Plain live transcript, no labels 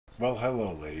Well,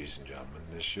 hello ladies and gentlemen,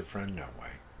 this is your friend Noe.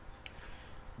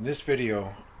 In this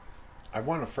video, I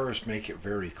want to first make it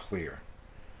very clear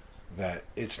that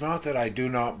it's not that I do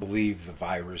not believe the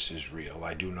virus is real.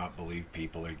 I do not believe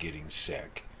people are getting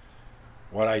sick.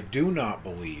 What I do not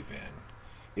believe in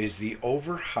is the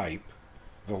overhype,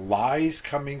 the lies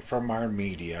coming from our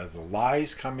media, the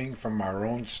lies coming from our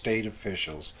own state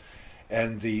officials,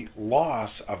 and the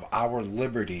loss of our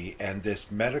liberty and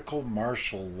this medical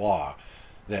martial law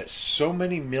that so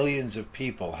many millions of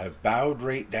people have bowed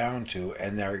right down to,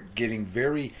 and they're getting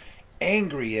very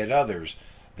angry at others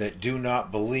that do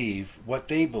not believe what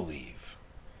they believe.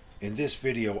 In this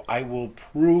video, I will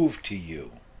prove to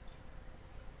you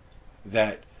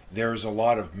that there's a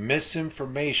lot of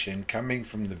misinformation coming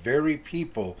from the very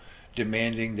people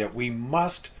demanding that we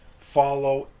must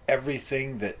follow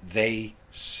everything that they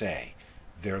say.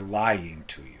 They're lying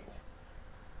to you.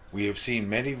 We have seen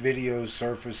many videos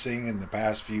surfacing in the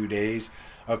past few days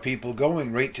of people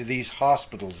going right to these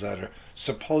hospitals that are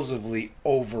supposedly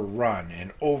overrun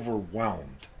and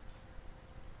overwhelmed.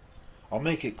 I'll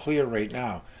make it clear right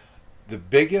now, the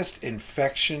biggest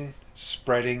infection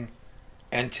spreading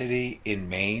entity in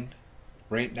Maine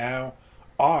right now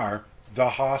are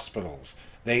the hospitals.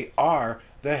 They are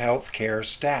the healthcare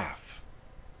staff.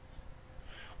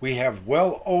 We have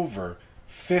well over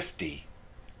 50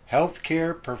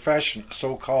 healthcare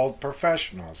so-called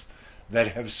professionals that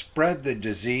have spread the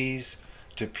disease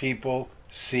to people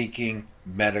seeking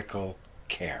medical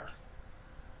care.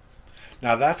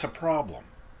 Now that's a problem.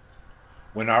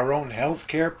 When our own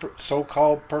healthcare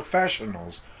so-called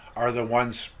professionals are the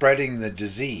ones spreading the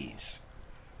disease,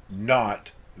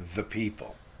 not the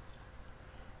people.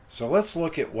 So let's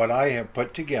look at what I have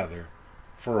put together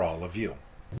for all of you.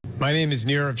 My name is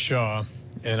Nirav Shah,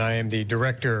 and I am the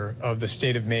director of the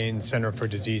State of Maine Center for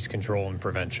Disease Control and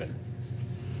Prevention.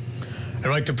 I'd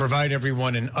like to provide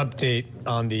everyone an update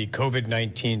on the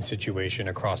COVID-19 situation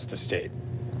across the state.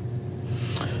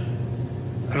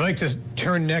 I'd like to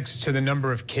turn next to the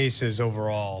number of cases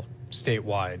overall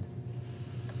statewide.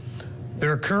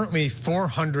 There are currently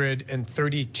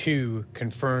 432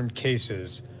 confirmed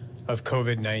cases of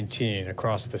COVID-19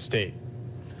 across the state.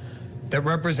 That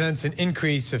represents an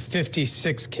increase of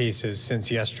 56 cases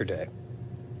since yesterday.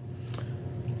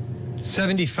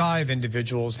 75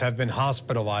 individuals have been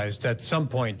hospitalized at some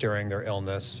point during their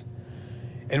illness,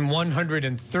 and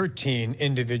 113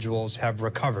 individuals have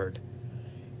recovered,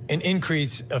 an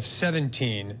increase of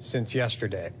 17 since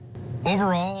yesterday.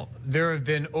 Overall, there have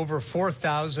been over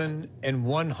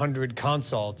 4,100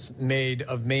 consults made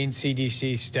of Maine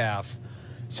CDC staff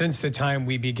since the time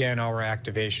we began our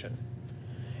activation.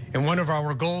 And one of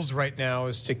our goals right now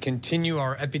is to continue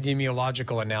our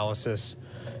epidemiological analysis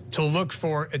to look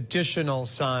for additional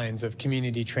signs of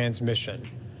community transmission.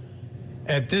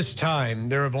 At this time,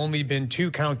 there have only been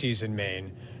 2 counties in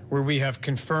Maine where we have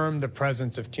confirmed the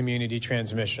presence of community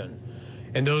transmission,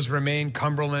 and those remain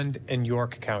Cumberland and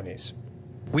York counties.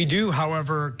 We do,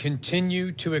 however,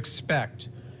 continue to expect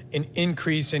an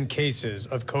increase in cases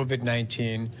of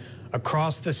COVID-19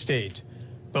 across the state,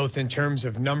 both in terms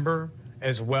of number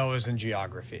as well as in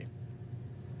geography.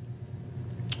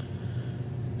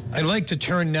 I'd like to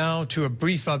turn now to a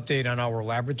brief update on our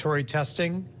laboratory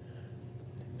testing.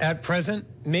 At present,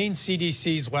 Maine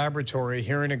CDC's laboratory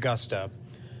here in Augusta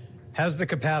has the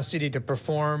capacity to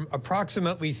perform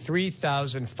approximately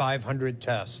 3,500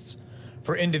 tests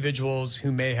for individuals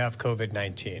who may have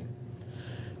COVID-19.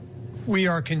 We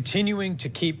are continuing to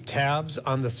keep tabs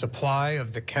on the supply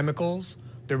of the chemicals,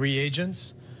 the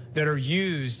reagents that are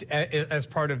used as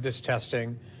part of this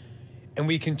testing, and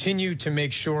we continue to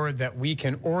make sure that we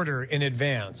can order in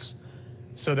advance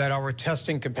so that our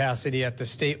testing capacity at the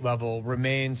state level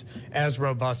remains as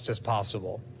robust as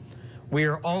possible. We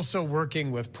are also working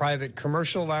with private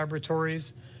commercial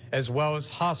laboratories as well as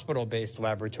hospital-based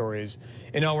laboratories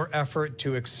in our effort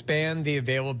to expand the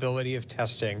availability of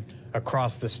testing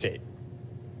across the state.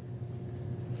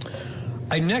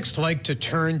 I'd next like to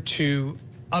turn to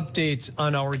updates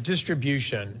on our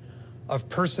distribution of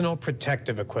personal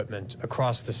protective equipment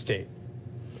across the state.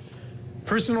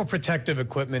 Personal protective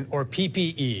equipment, or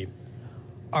PPE,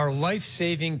 are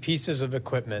life-saving pieces of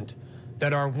equipment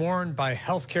that are worn by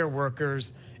healthcare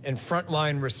workers and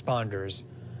frontline responders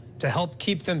to help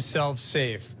keep themselves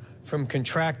safe from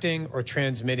contracting or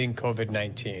transmitting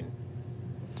COVID-19.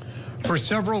 For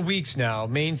several weeks now,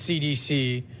 Maine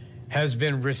CDC has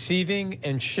been receiving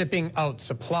and shipping out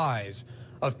supplies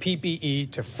of PPE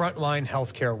to frontline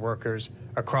healthcare workers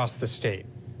across the state.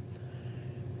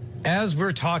 As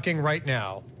we're talking right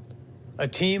now, a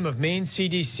team of Maine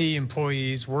CDC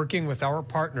employees working with our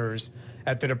partners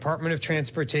at the Department of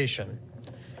Transportation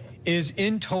is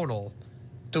in total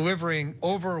delivering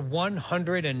over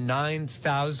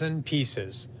 109,000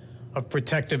 pieces of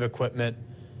protective equipment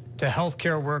to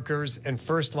healthcare workers and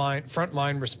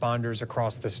frontline responders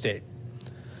across the state.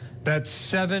 That's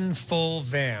 7 full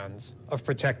vans of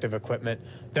protective equipment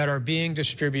that are being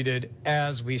distributed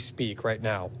as we speak right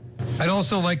now. I'd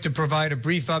also like to provide a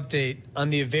brief update on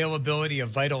the availability of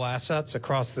vital assets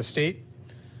across the state.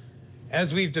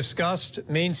 As we've discussed,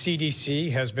 Maine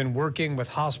CDC has been working with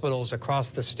hospitals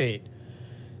across the state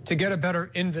to get a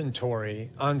better inventory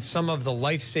on some of the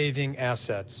life-saving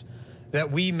assets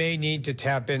that we may need to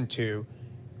tap into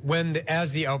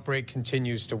as the outbreak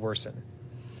continues to worsen.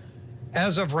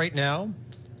 As of right now,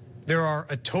 there are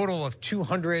a total of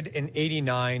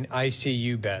 289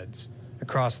 ICU beds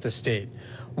across the state,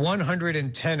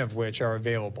 110 of which are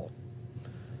available.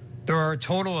 There are a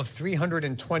total of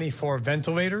 324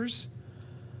 ventilators,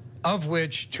 of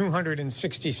which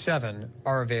 267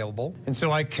 are available. And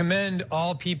so I commend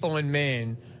all people in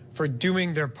Maine for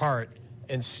doing their part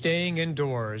and staying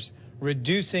indoors,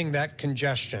 reducing that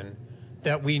congestion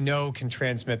that we know can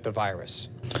transmit the virus.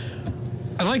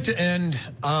 I'd like to end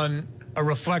on a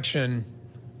reflection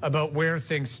about where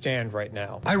things stand right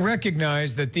now. I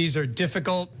recognize that these are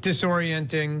difficult,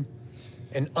 disorienting,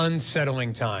 and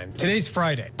unsettling times. Today's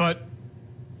Friday, but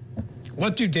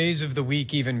what do days of the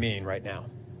week even mean right now?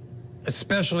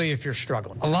 Especially if you're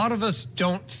struggling. A lot of us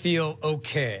don't feel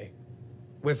okay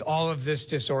with all of this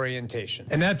disorientation.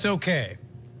 And that's okay,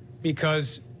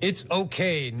 because it's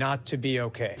okay not to be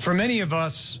okay. For many of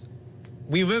us,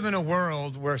 we live in a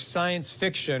world where science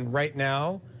fiction right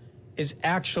now is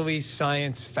actually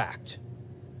science fact.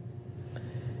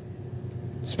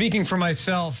 Speaking for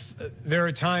myself, there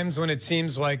are times when it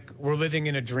seems like we're living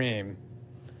in a dream.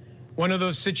 One of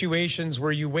those situations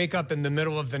where you wake up in the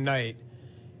middle of the night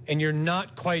and you're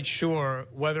not quite sure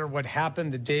whether what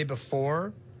happened the day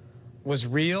before was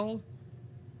real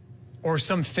or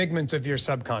some figment of your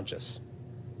subconscious.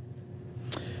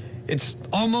 It's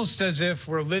almost as if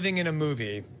we're living in a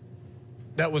movie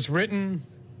that was written,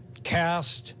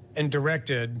 cast, and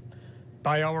directed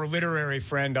by our literary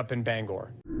friend up in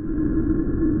Bangor.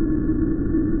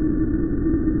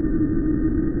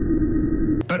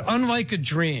 But unlike a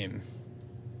dream,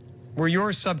 where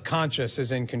your subconscious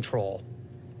is in control,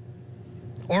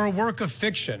 or a work of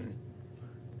fiction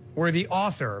where the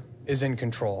author is in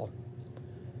control,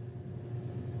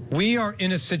 we are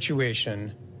in a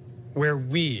situation where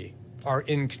we are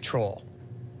in control,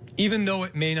 even though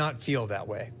it may not feel that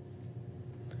way.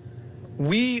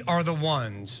 We are the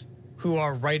ones who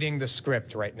are writing the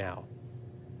script right now.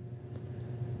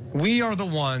 We are the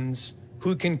ones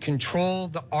who can control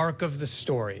the arc of the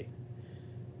story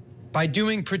by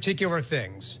doing particular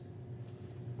things,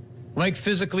 like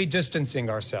physically distancing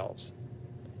ourselves,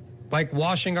 like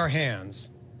washing our hands,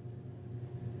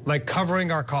 like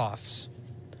covering our coughs,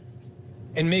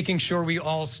 and making sure we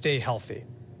all stay healthy.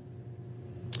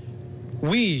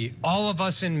 We, all of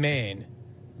us in Maine,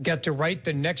 get to write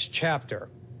the next chapter,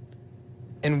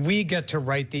 and we get to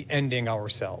write the ending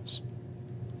ourselves.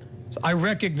 So I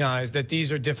recognize that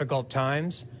these are difficult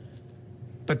times,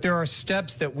 but there are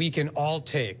steps that we can all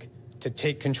take to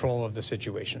take control of the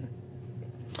situation.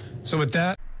 So with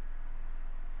that...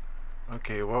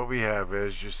 Okay, what we have,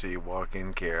 as you see,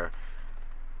 walk-in care.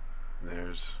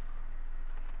 There's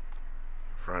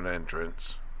front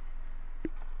entrance.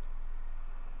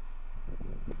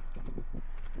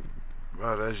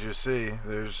 But as you see,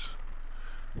 there's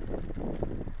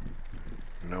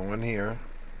no one here.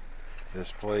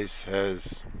 This place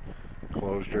has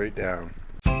closed right down.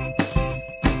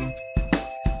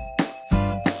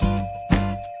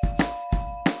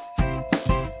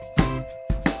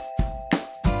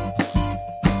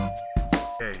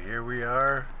 Okay, here we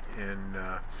are in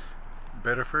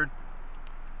Bedford.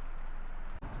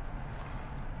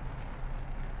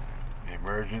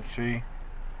 Emergency.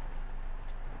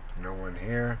 No one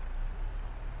here.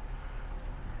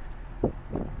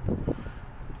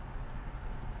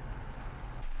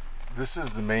 This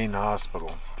is the Maine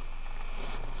hospital.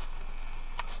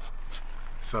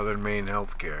 Southern Maine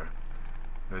Healthcare.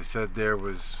 They said there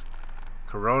was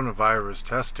coronavirus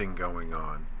testing going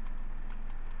on.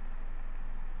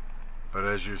 But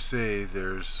as you see,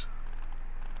 there's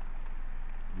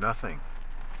nothing.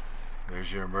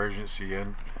 There's your emergency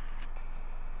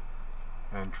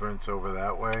entrance over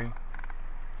that way.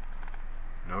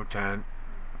 No tent,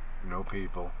 no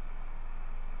people.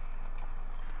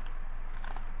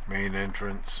 Main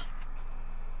entrance.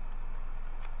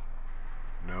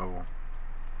 No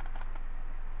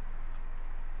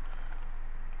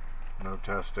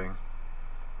testing.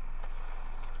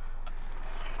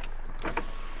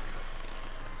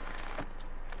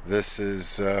 This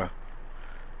is, I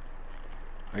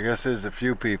guess there's a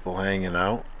few people hanging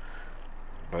out,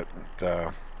 but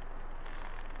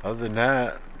other than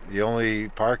that, the only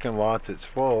parking lot that's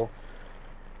full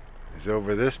is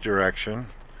over this direction,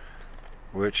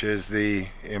 which is the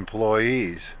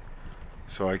employees.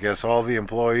 So I guess all the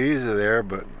employees are there,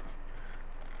 but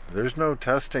there's no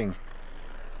testing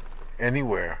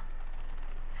anywhere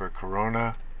for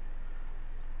corona.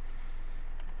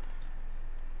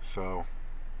 So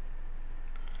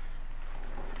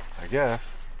I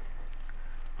guess.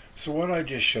 So what I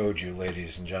just showed you,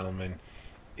 ladies and gentlemen,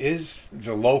 is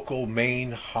the local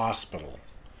Maine hospital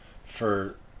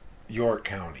for York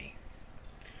County,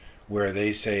 where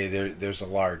they say there's a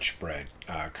large spread.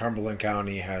 Cumberland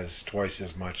County has twice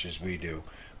as much as we do,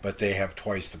 but they have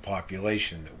twice the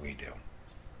population that we do.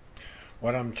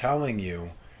 What I'm telling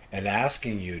you and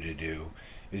asking you to do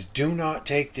is do not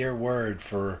take their word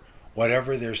for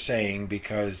whatever they're saying,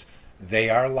 because they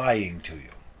are lying to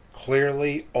you.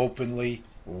 Clearly, openly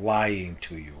lying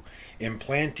to you.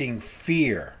 Implanting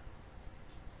fear.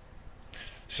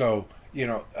 So,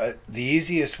 the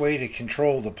easiest way to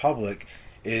control the public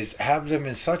is have them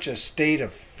in such a state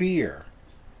of fear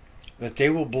that they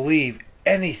will believe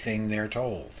anything they're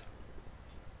told.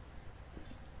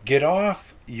 Get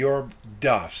off your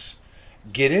duffs,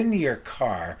 get in your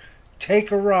car,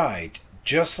 take a ride,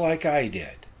 just like I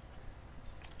did.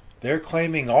 They're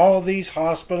claiming all these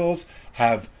hospitals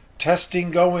have testing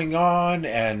going on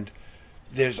and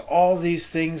there's all these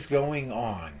things going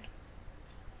on.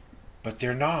 But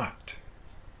they're not.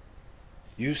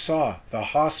 You saw the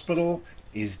hospital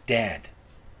is dead.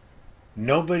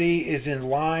 Nobody is in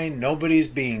line. Nobody's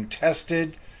being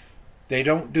tested. They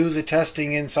don't do the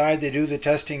testing inside. They do the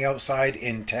testing outside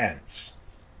in tents.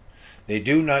 They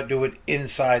do not do it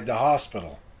inside the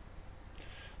hospital.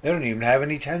 They don't even have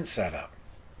any tents set up.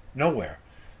 Nowhere.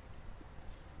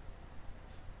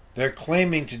 They're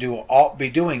claiming to be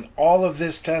doing all of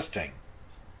this testing.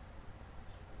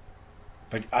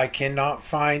 But I cannot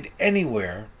find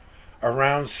anywhere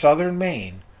around southern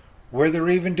Maine where they're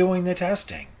even doing the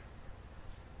testing.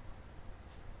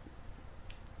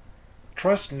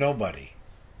 Trust nobody.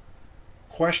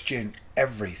 Question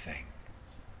everything.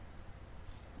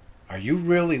 Are you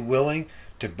really willing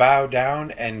to bow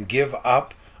down and give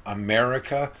up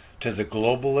America to the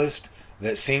globalists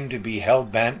that seem to be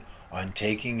hell-bent on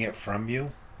taking it from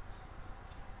you?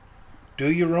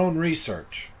 Do your own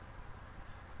research.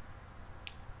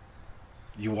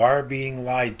 You are being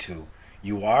lied to.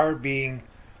 You are being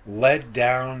led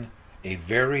down a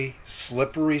very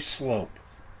slippery slope.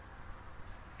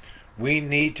 We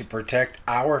need to protect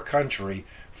our country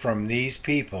from these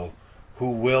people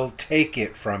who will take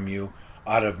it from you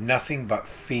out of nothing but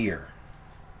fear.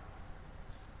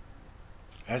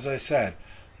 As I said,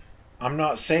 I'm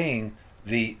not saying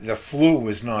the flu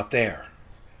is not there.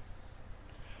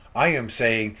 I am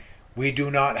saying we do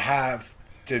not have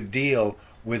to deal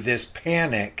with this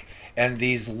panic and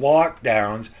these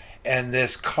lockdowns and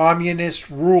this communist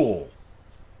rule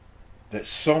that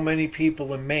so many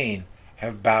people in Maine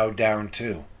have bowed down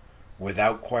to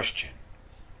without question,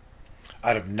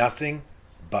 out of nothing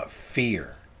but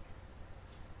fear.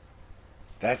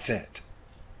 That's it.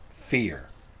 Fear.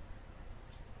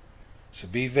 So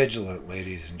be vigilant,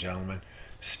 ladies and gentlemen.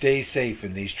 Stay safe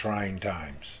in these trying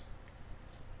times.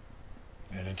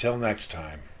 And until next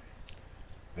time,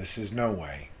 this is No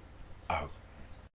Way Out.